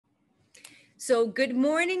So good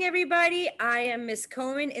morning, everybody. I am Miss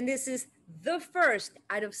Cohen, and this is the first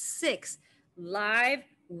out of 6 live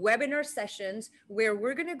webinar sessions where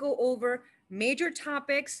we're going to go over major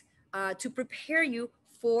topics to prepare you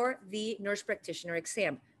for the nurse practitioner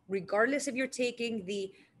exam, regardless if you're taking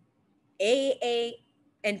the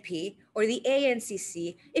AANP or the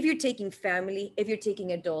ANCC, if you're taking family, if you're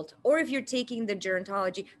taking adult, or if you're taking the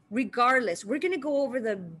gerontology, regardless, we're going to go over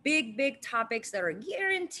the big topics that are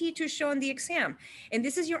guaranteed to show on the exam. And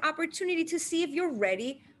this is your opportunity to see if you're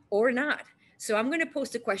ready or not. So I'm going to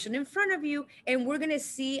post a question in front of you, and we're going to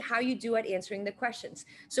see how you do at answering the questions.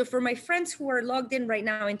 So for my friends who are logged in right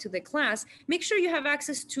now into the class, make sure you have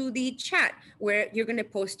access to the chat where you're going to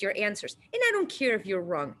post your answers. And I don't care if you're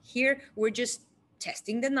wrong. Here, we're just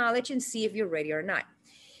testing the knowledge and see if you're ready or not.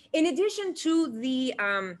 In addition to the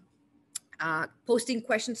posting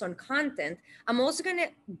questions on content, I'm also going to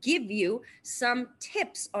give you some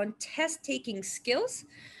tips on test taking skills.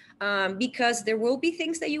 Because there will be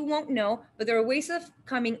things that you won't know, but there are ways of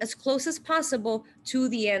coming as close as possible to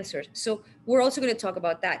the answers. So we're also going to talk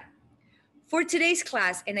about that. For today's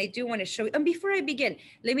class, and I do want to show you, and before I begin,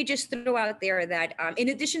 let me just throw out there that in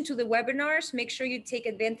addition to the webinars, make sure you take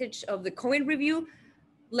advantage of the CohenReview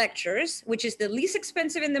lectures, which is the least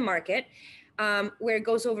expensive in the market, where it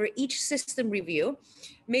goes over each system review.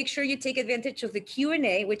 Make sure you take advantage of the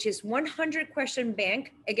Q&A, which is 100 question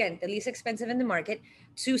bank, again, the least expensive in the market,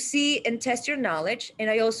 to see and test your knowledge. And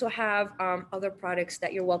I also have other products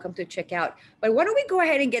that you're welcome to check out. But why don't we go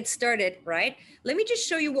ahead and get started, right? Let me just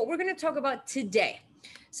show you what we're going to talk about today.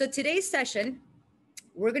 So today's session,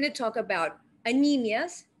 we're going to talk about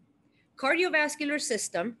anemias, cardiovascular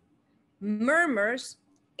system, murmurs,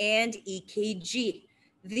 and EKG.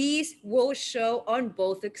 These will show on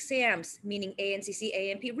both exams, meaning ANCC,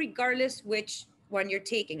 ANP, regardless which one you're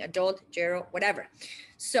taking, adult, gero, whatever.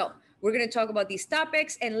 So we're going to talk about these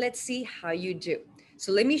topics and let's see how you do.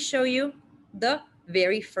 So let me show you the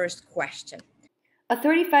very first question. A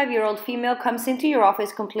 35-year-old female comes into your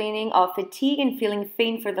office complaining of fatigue and feeling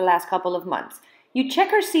faint for the last couple of months. You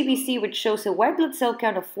check her CBC, which shows a white blood cell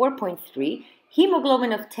count of 4.3,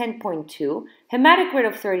 hemoglobin of 10.2, hematocrit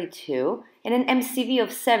of 32, and an MCV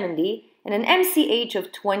of 70, and an MCH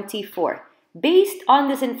of 24. Based on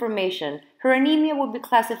this information, her anemia would be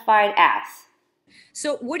classified as...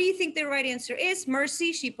 So what do you think the right answer is?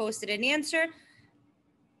 Mercy, she posted an answer.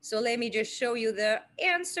 So let me just show you the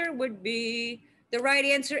answer would be, the right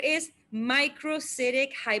answer is microcytic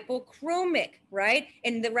hypochromic, right?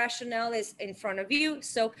 And the rationale is in front of you.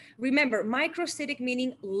 So remember, microcytic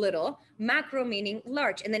meaning little, macro meaning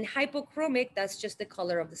large, and then hypochromic, that's just the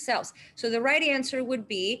color of the cells. So the right answer would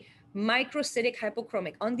be microcytic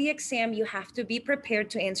hypochromic. On the exam, you have to be prepared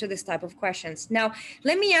to answer this type of questions. Now,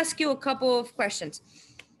 let me ask you a couple of questions.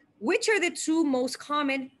 Which are the 2 most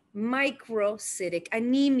common microcytic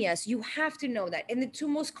anemias? You have to know that. And the 2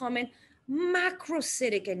 most common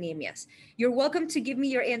macrocytic anemias. You're welcome to give me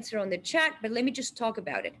your answer on the chat, but let me just talk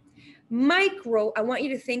about it. Micro, I want you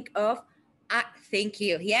to think of, thank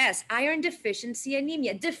you. Yes, iron deficiency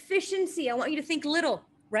anemia. Deficiency, I want you to think little,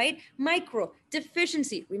 right? Micro,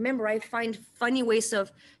 deficiency. Remember, I find funny ways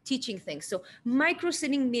of teaching things. So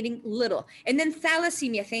microcytic meaning little. And then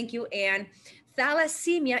thalassemia, thank you, Anne.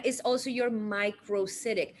 Thalassemia is also your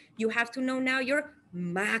microcytic. You have to know now your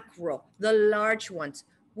macro, the large ones.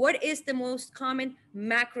 What is the most common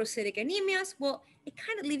macrocytic anemias? Well, it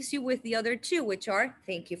kind of leaves you with the other 2, which are,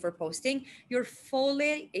 thank you for posting, your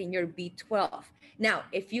folate and your B12. Now,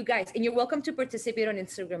 if you guys, and you're welcome to participate on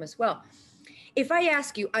Instagram as well. If I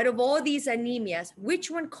ask you, out of all these anemias, which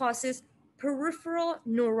one causes peripheral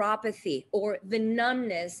neuropathy or the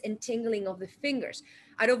numbness and tingling of the fingers?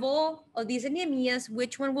 Out of all of these anemias,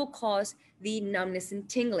 which one will cause the numbness and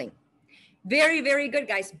tingling? Very good,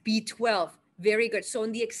 guys. B12. Very good. So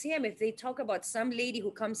in the exam, if they talk about some lady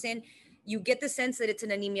who comes in, you get the sense that it's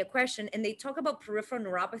an anemia question, and they talk about peripheral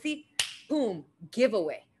neuropathy, boom,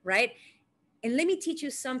 giveaway, right? And let me teach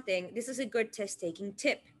you something. This is a good test-taking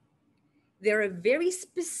tip. There are very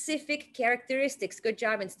specific characteristics, good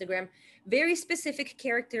job, Instagram, very specific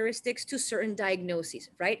characteristics to certain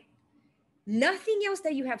diagnoses, right? Nothing else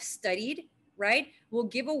that you have studied, right, will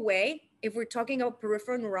give away if we're talking about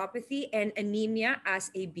peripheral neuropathy and anemia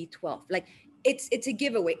as a B12. Like, it's a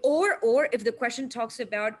giveaway. Or if the question talks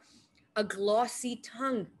about a glossy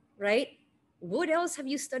tongue, right? What else have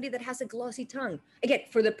you studied that has a glossy tongue? Again,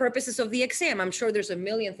 for the purposes of the exam, I'm sure there's a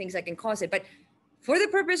million things that can cause it, but for the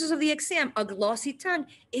purposes of the exam, a glossy tongue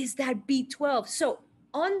is that B12. So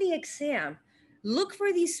on the exam, look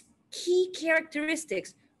for these key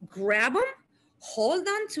characteristics, grab them, hold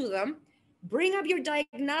on to them, bring up your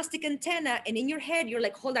diagnostic antenna, and in your head, you're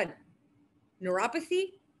like, hold on,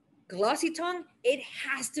 neuropathy, glossy tongue, it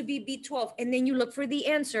has to be B12. And then you look for the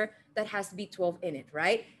answer that has B12 in it,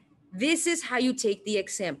 right? This is how you take the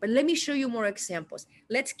exam. But let me show you more examples.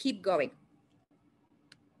 Let's keep going.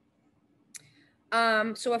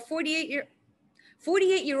 So a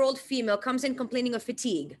 48-year-old female comes in complaining of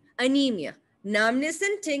fatigue, anemia, numbness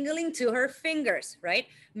and tingling to her fingers, right?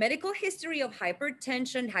 Medical history of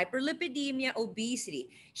hypertension, hyperlipidemia, obesity.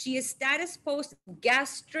 She is status post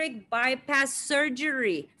gastric bypass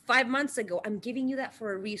surgery 5 months ago. I'm giving you that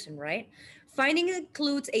for a reason, right? Finding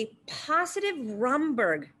includes a positive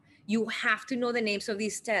Romberg. You have to know the names of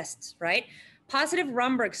these tests, right? Positive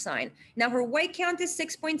Romberg sign. Now her white count is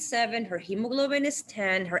 6.7, her hemoglobin is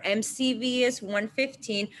 10, her MCV is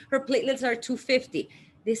 115, her platelets are 250.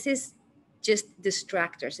 This is just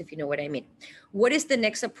distractors, if you know what I mean. What is the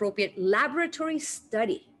next appropriate laboratory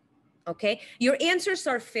study? Okay, your answers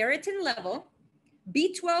are ferritin level,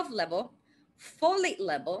 B12 level, folate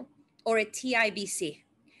level, or a TIBC.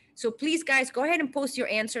 So please, guys, go ahead and post your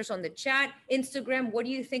answers on the chat. Instagram, what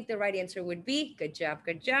do you think the right answer would be? Good job,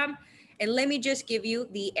 good job. And let me just give you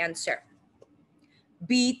the answer.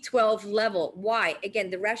 B12 level. Why?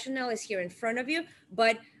 Again, the rationale is here in front of you,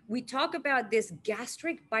 but we talk about this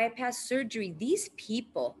gastric bypass surgery. These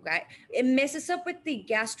people, right, it messes up with the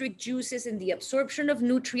gastric juices and the absorption of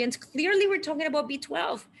nutrients. Clearly, we're talking about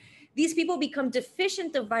B12. These people become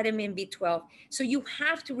deficient of vitamin B12, so you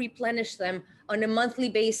have to replenish them on a monthly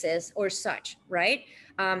basis or such, right?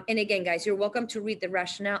 And again, guys, you're welcome to read the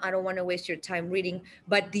rationale. I don't want to waste your time reading.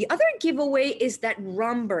 But the other giveaway is that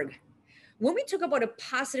Romberg. When we talk about a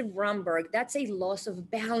positive Romberg, that's a loss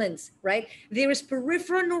of balance, right? There is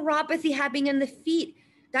peripheral neuropathy happening in the feet.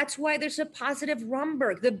 That's why there's a positive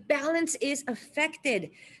Romberg. The balance is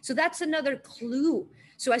affected. So that's another clue.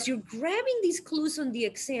 So as you're grabbing these clues on the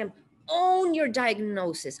exam, own your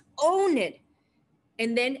diagnosis, own it.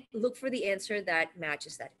 And then look for the answer that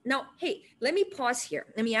matches that. Now, hey, let me pause here.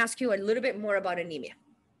 Let me ask you a little bit more about anemia.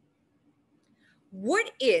 What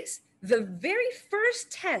is the very first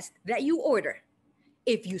test that you order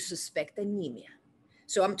if you suspect anemia?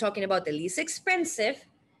 So I'm talking about the least expensive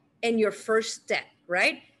and your first step,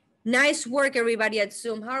 right? Nice work, everybody at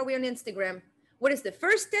Zoom. How are we on Instagram? What is the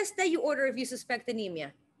first test that you order if you suspect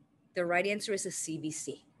anemia? The right answer is a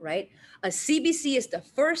CBC, right? A CBC is the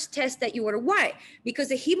first test that you order. Why? Because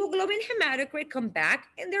the hemoglobin hematocrit come back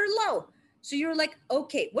and they're low. So you're like,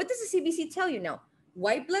 okay, what does the CBC tell you now?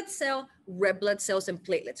 White blood cell, red blood cells, and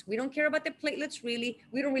platelets. We don't care about the platelets really.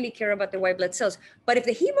 We don't really care about the white blood cells. But if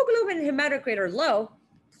the hemoglobin and hematocrit are low,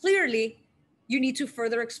 clearly you need to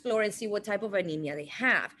further explore and see what type of anemia they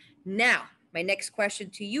have. Now, my next question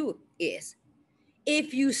to you is,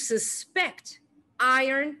 if you suspect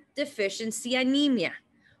iron deficiency anemia,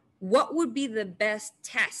 what would be the best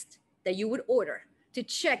test that you would order to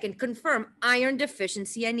check and confirm iron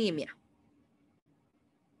deficiency anemia?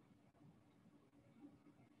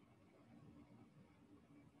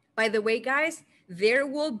 By the way, guys, there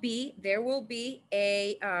will be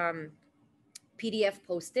a PDF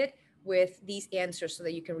posted with these answers so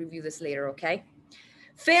that you can review this later, okay?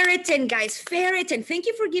 Ferritin, guys, ferritin. Thank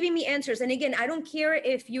you for giving me answers. And again, I don't care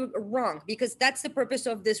if you're wrong, because that's the purpose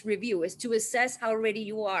of this review, is to assess how ready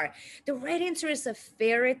you are. The right answer is a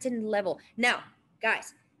ferritin level. Now,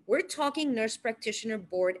 guys, we're talking nurse practitioner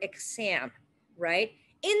board exam, right?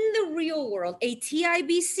 In the real world, a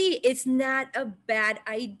TIBC is not a bad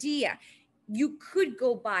idea. You could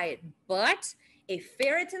go by it, but a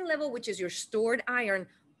ferritin level, which is your stored iron,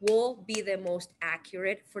 will be the most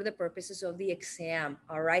accurate for the purposes of the exam,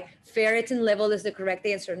 all right? Ferritin level is the correct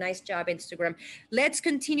answer. Nice job, Instagram. Let's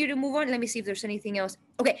continue to move on. Let me see if there's anything else.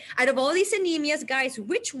 Okay, out of all these anemias, guys,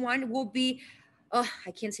 which one will be, oh,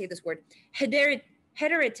 I can't say this word, hereditary,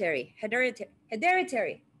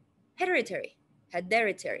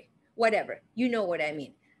 whatever. You know what I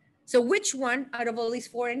mean. So which one out of all these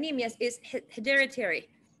 4 anemias is hereditary?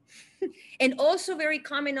 And also very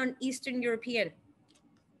common on Eastern European.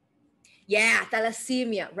 Yeah,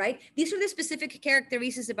 thalassemia, right? These are the specific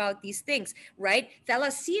characteristics about these things, right?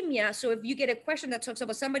 Thalassemia, so if you get a question that talks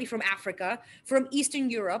about somebody from Africa, from Eastern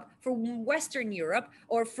Europe, from Western Europe,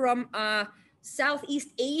 or from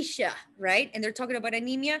Southeast Asia, right? And they're talking about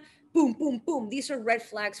anemia, boom, boom, boom. These are red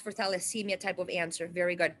flags for thalassemia type of answer.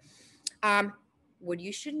 Very good. What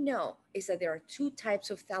you should know is that there are 2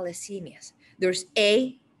 types of thalassemias. There's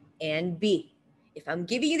A and B. If I'm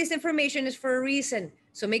giving you this information, it's for a reason.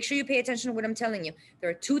 So make sure you pay attention to what I'm telling you. There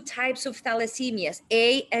are 2 types of thalassemias,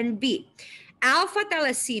 A and B. Alpha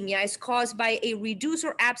thalassemia is caused by a reduced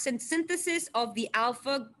or absent synthesis of the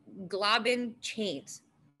alpha globin chains.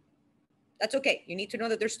 That's okay. You need to know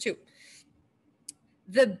that there's two.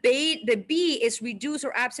 The B is reduced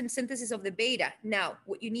or absent synthesis of the beta. Now,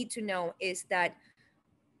 what you need to know is that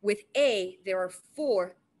with A, there are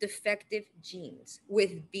 4 defective genes.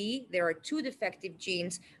 With B, there are 2 defective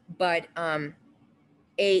genes, but A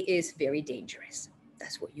is very dangerous.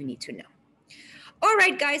 That's what you need to know. All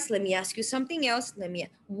right, guys, let me ask you something else.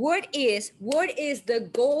 What is the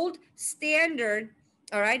gold standard,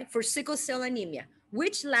 all right, for sickle cell anemia?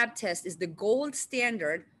 Which lab test is the gold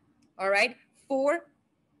standard, all right, for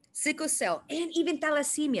sickle cell and even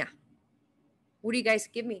thalassemia? What do you guys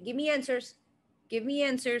give me? Give me answers. Give me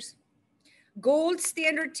answers. Gold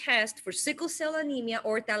standard test for sickle cell anemia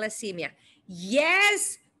or thalassemia.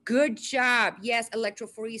 Yes, good job. Yes,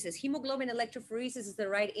 electrophoresis. Hemoglobin electrophoresis is the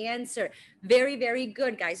right answer. Very, very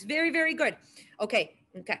good, guys. Very, very good. Okay.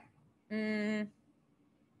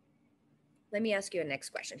 Let me ask you a next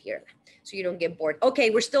question here so you don't get bored. Okay,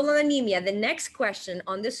 we're still on anemia. The next question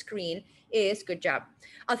on the screen is, good job.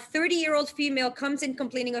 A 30-year-old female comes in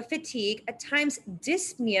complaining of fatigue, at times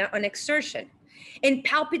dyspnea on exertion, and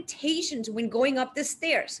palpitations when going up the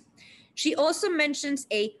stairs. She also mentions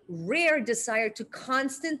a rare desire to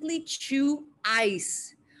constantly chew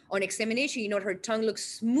ice. On examination, you know, her tongue looks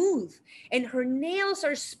smooth and her nails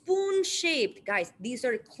are spoon-shaped. Guys, these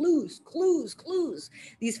are clues.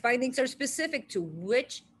 These findings are specific to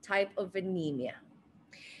which type of anemia?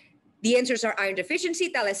 The answers are iron deficiency,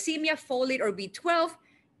 thalassemia, folate, or B12.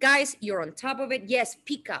 Guys, you're on top of it. Yes,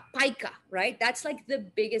 pica, right? That's like the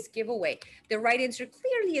biggest giveaway. The right answer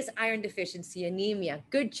clearly is iron deficiency anemia.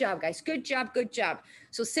 Good job, guys. Good job.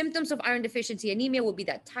 So symptoms of iron deficiency anemia will be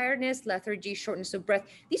that tiredness, lethargy, shortness of breath.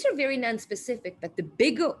 These are very non-specific, but the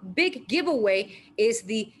big giveaway is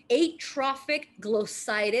the atrophic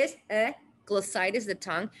glossitis, glossitis, the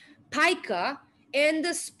tongue, pica, and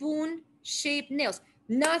the spoon-shaped nails.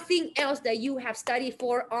 Nothing else that you have studied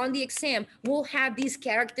for on the exam will have these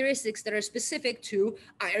characteristics that are specific to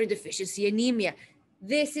iron deficiency anemia.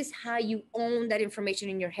 This is how you own that information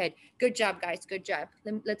in your head. Good job, guys. Good job.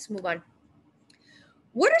 Let's move on.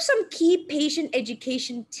 What are some key patient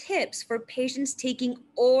education tips for patients taking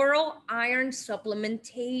oral iron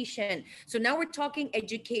supplementation? So now we're talking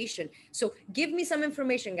education. So give me some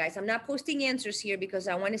information, guys. I'm not posting answers here because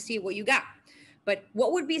I want to see what you got. But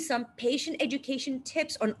what would be some patient education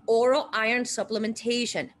tips on oral iron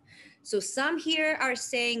supplementation? So some here are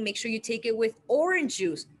saying, make sure you take it with orange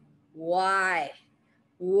juice. Why?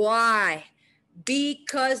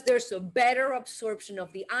 Because there's a better absorption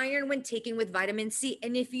of the iron when taken with vitamin C.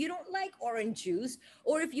 And if you don't like orange juice,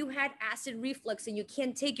 or if you had acid reflux and you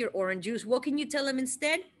can't take your orange juice, what can you tell them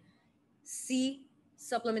instead? C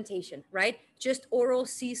supplementation, right? Just oral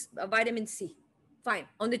C, vitamin C. Fine,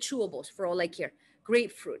 on the chewables for all I care.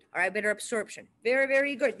 Grapefruit, all right, better absorption. Very,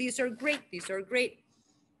 very good. These are great.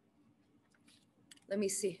 Let me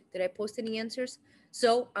see. Did I post any answers?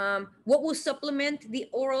 So what will supplement the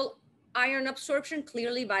oral iron absorption?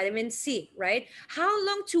 Clearly vitamin C, right? How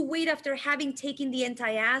long to wait after having taken the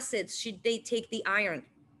antacids should they take the iron?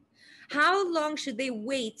 How long should they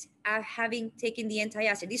wait after having taken the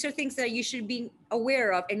antacid? These are things that you should be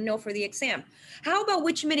aware of and know for the exam. How about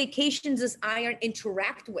which medications does iron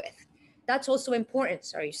interact with? That's also important.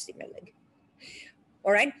 Sorry, you see my leg.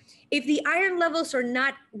 All right. If the iron levels are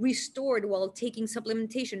not restored while taking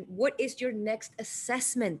supplementation, what is your next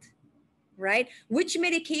assessment? Right? Which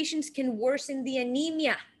medications can worsen the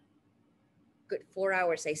anemia? Good, 4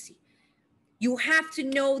 hours, I see. You have to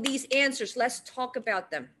know these answers. Let's talk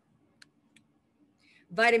about them.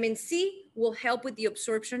 Vitamin C will help with the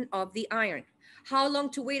absorption of the iron. How long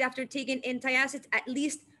to wait after taking antacids? At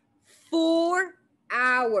least 4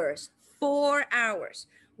 hours. 4 hours.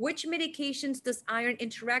 Which medications does iron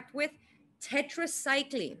interact with?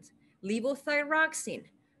 Tetracyclines, levothyroxine,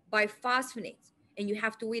 biphosphonates, and you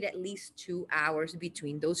have to wait at least 2 hours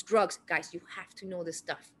between those drugs. Guys, you have to know this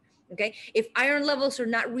stuff. Okay? If iron levels are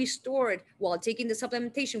not restored while taking the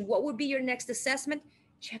supplementation, what would be your next assessment?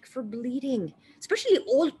 Check for bleeding, especially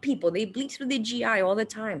old people. They bleed through the GI all the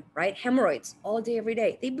time, right? Hemorrhoids all day, every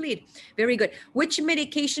day. They bleed. Very good. Which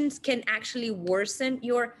medications can actually worsen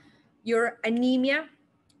your anemia?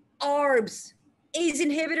 ARBs, ACE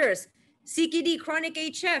inhibitors, CKD, chronic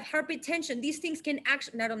HF, hypertension. These things can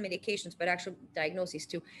actually, not on medications, but actual diagnoses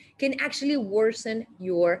too, can actually worsen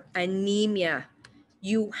your anemia.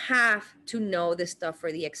 You have to know this stuff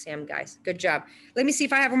for the exam, guys. Good job. Let me see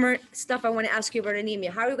if I have more stuff I want to ask you about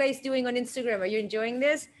anemia. How are you guys doing on Instagram? Are you enjoying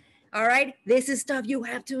this? All right. This is stuff you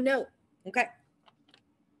have to know. Okay.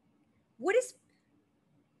 What is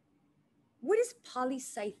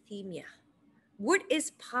polycythemia? What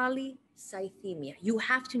is polycythemia? You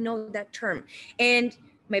have to know that term. And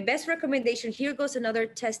my best recommendation, here goes another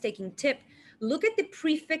test-taking tip. Look at the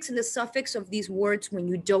prefix and the suffix of these words when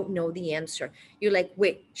you don't know the answer. You're like,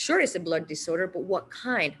 wait, sure it's a blood disorder, but what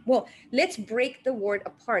kind? Well, let's break the word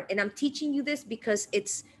apart. And I'm teaching you this because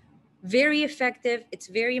it's very effective. It's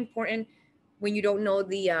very important when you don't know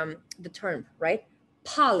the term, right?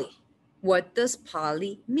 Poly. What does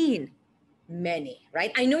poly mean? Many,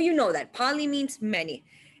 right? I know you know that. Poly means many.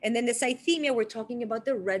 And then the cythemia, we're talking about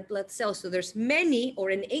the red blood cells. So there's many or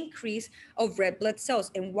an increase of red blood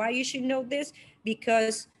cells. And why you should know this?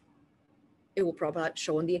 Because it will probably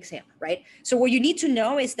show on the exam, right? So what you need to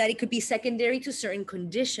know is that it could be secondary to certain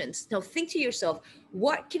conditions. Now think to yourself,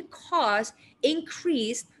 what can cause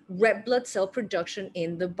increased red blood cell production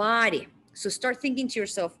in the body? So start thinking to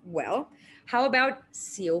yourself, well, how about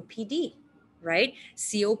COPD, right?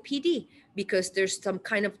 COPD, because there's some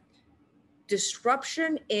kind of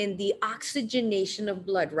disruption in the oxygenation of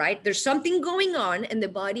blood, right? There's something going on and the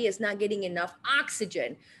body is not getting enough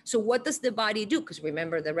oxygen. So what does the body do? Because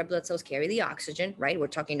remember, the red blood cells carry the oxygen, right? We're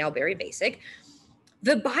talking now very basic.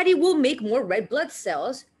 The body will make more red blood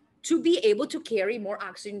cells to be able to carry more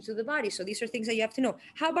oxygen to the body. So these are things that you have to know.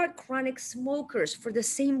 How about chronic smokers? For the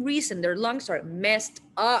same reason, their lungs are messed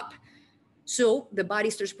up. So the body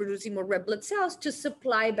starts producing more red blood cells to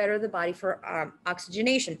supply better the body for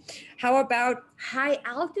oxygenation. How about high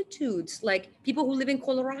altitudes, like people who live in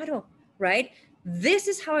Colorado, right? This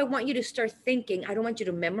is how I want you to start thinking. I don't want you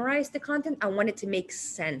to memorize the content. I want it to make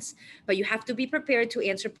sense. But you have to be prepared to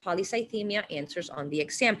answer polycythemia answers on the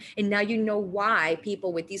exam. And now you know why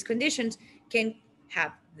people with these conditions can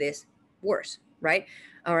have this worse, right?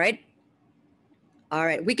 All right. All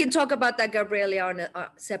right. We can talk about that, Gabriela,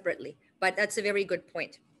 separately. But that's a very good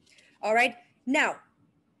point. All right. Now,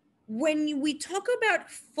 when we talk about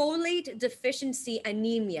folate deficiency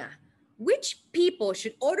anemia, which people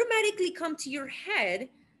should automatically come to your head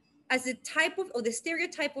as the type of, or the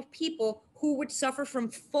stereotype of people who would suffer from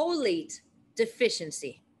folate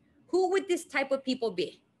deficiency? Who would this type of people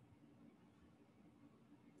be?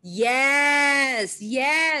 Yes,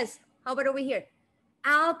 yes. How about over here?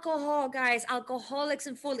 Alcohol, guys, alcoholics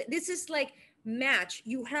and folate. This is like match.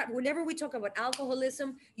 You have, whenever we talk about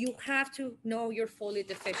alcoholism, you have to know your folate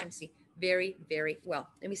deficiency very, very well.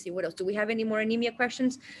 Let me see, what else? Do we have any more anemia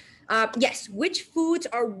questions? Yes, which foods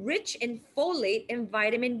are rich in folate and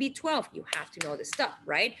vitamin B12? You have to know this stuff,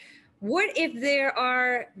 right? What if there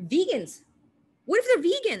are vegans? What if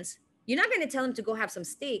they're vegans? You're not going to tell them to go have some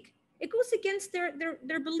steak. It goes against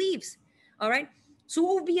their beliefs, all right? So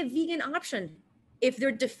what would be a vegan option if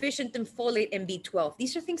they're deficient in folate and B12?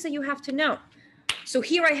 These are things that you have to know. So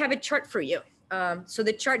here I have a chart for you. So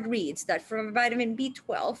the chart reads that for vitamin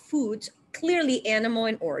B12, foods clearly animal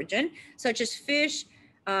in origin, such as fish,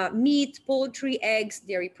 meat, poultry, eggs,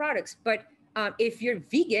 dairy products. But if you're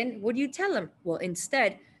vegan, what do you tell them? Well,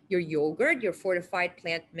 instead, your yogurt, your fortified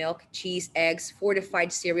plant milk, cheese, eggs,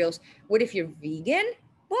 fortified cereals. What if you're vegan?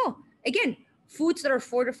 Well, again, foods that are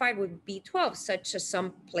fortified with B12, such as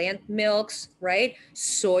some plant milks, right?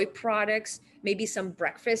 Soy products, maybe some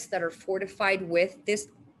breakfasts that are fortified with this,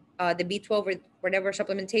 the B12 or whatever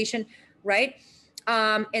supplementation, right?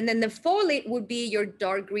 And then the folate would be your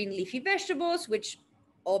dark green leafy vegetables, which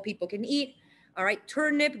all people can eat. All right,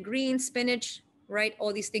 turnip, greens, spinach, right?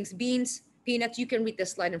 All these things, beans, peanuts. You can read the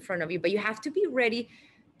slide in front of you, but you have to be ready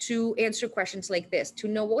to answer questions like this, to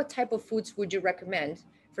know what type of foods would you recommend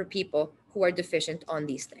for people who are deficient on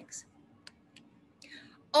these things.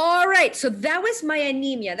 All right, so that was my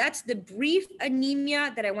anemia. That's the brief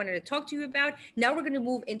anemia that I wanted to talk to you about. Now we're going to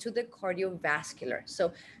move into the cardiovascular.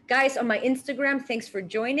 So guys, on my Instagram, thanks for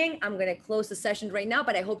joining. I'm going to close the session right now,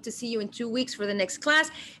 but I hope to see you in 2 weeks for the next class.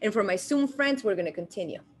 And for my Zoom friends, we're going to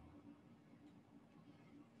continue.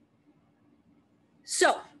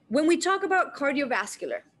 So when we talk about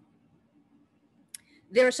cardiovascular,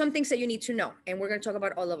 there are some things that you need to know, and we're going to talk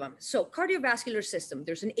about all of them. So cardiovascular system,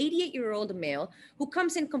 there's an 88-year-old male who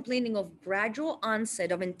comes in complaining of gradual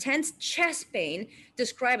onset of intense chest pain,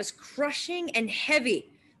 described as crushing and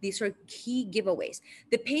heavy. These are key giveaways.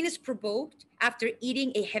 The pain is provoked after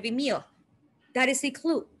eating a heavy meal. That is a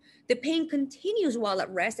clue. The pain continues while at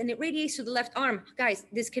rest and it radiates to the left arm. Guys,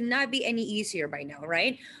 this cannot be any easier by now,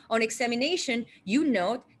 right? On examination, you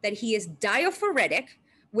note that he is diaphoretic,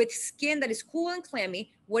 with skin that is cool and clammy.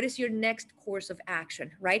 What is your next course of action,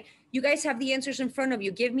 right? You guys have the answers in front of you.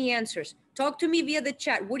 Give me answers. Talk to me via the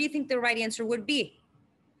chat. What do you think the right answer would be?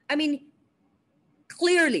 I mean,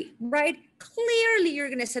 clearly, right? Clearly, you're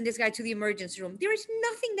going to send this guy to the emergency room. There is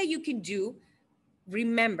nothing that you can do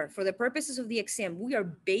remember, for the purposes of the exam, we are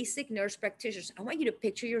basic nurse practitioners. I want you to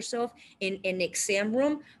picture yourself in an exam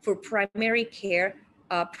room for primary care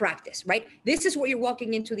practice, right? This is what you're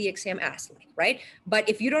walking into the exam as, like, right? But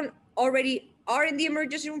if you don't already are in the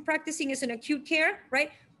emergency room practicing as an acute care,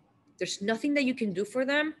 right? There's nothing that you can do for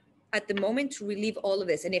them at the moment to relieve all of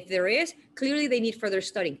this. And if there is, clearly they need further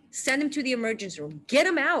studying. Send them to the emergency room. Get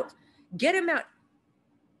them out. Get them out.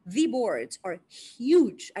 The boards are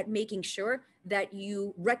huge at making sure that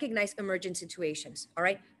you recognize emergent situations. All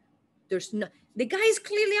right. The guy is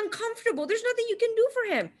clearly uncomfortable. There's nothing you can do for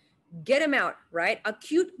him. Get him out, right?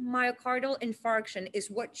 Acute myocardial infarction is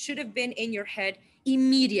what should have been in your head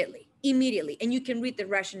immediately. And you can read the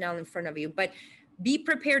rationale in front of you, but be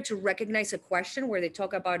prepared to recognize a question where they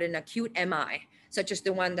talk about an acute MI, such as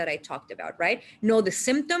the one that I talked about, right? Know the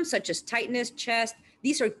symptoms such as tightness, chest.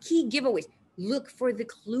 These are key giveaways. Look for the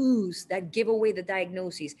clues that give away the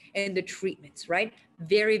diagnoses and the treatments, right?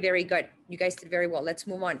 Very, very good. You guys did very well. Let's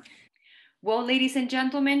move on. Well, ladies and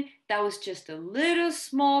gentlemen, that was just a little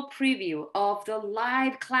small preview of the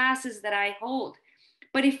live classes that I hold.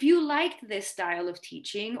 But if you liked this style of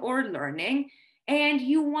teaching or learning and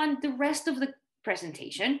you want the rest of the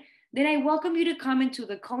presentation, then I welcome you to come into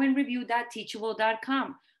the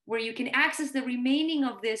CohenReview.teachable.com, where you can access the remaining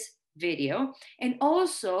of this video. And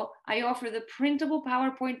also, I offer the printable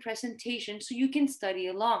PowerPoint presentation so you can study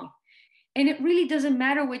along. And it really doesn't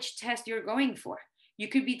matter which test you're going for. You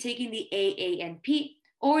could be taking the AANP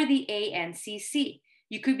or the ANCC.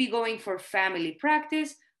 You could be going for family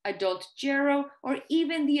practice, adult gero, or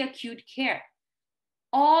even the acute care.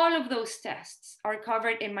 All of those tests are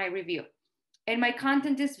covered in my review. And my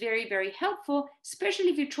content is very, very helpful, especially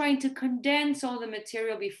if you're trying to condense all the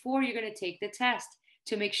material before you're going to take the test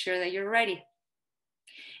to make sure that you're ready.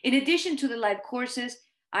 In addition to the live courses,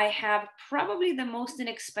 I have probably the most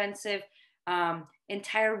inexpensive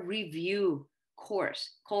entire review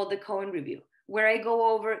course called the Cohen Review, where I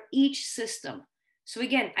go over each system. So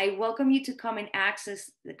again, I welcome you to come and access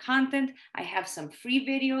the content. I have some free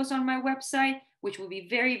videos on my website, which will be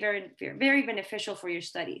very, very, very, very beneficial for your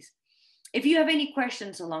studies. If you have any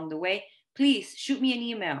questions along the way, please shoot me an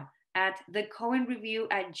email at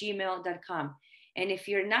thecohenreview@gmail.com. And if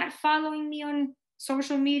you're not following me on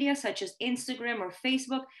social media, such as Instagram or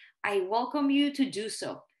Facebook, I welcome you to do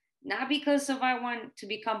so. Not because I want to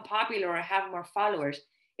become popular or have more followers.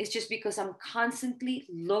 It's just because I'm constantly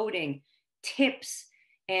loading tips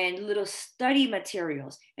and little study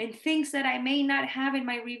materials and things that I may not have in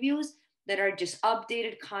my reviews that are just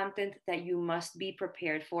updated content that you must be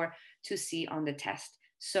prepared for to see on the test.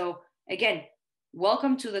 So again,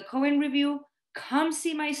 welcome to the Cohen Review. Come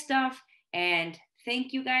see my stuff, and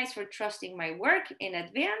thank you guys for trusting my work in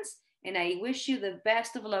advance. And I wish you the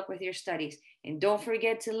best of luck with your studies. And don't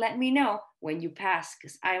forget to let me know when you pass,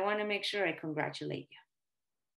 because I want to make sure I congratulate you.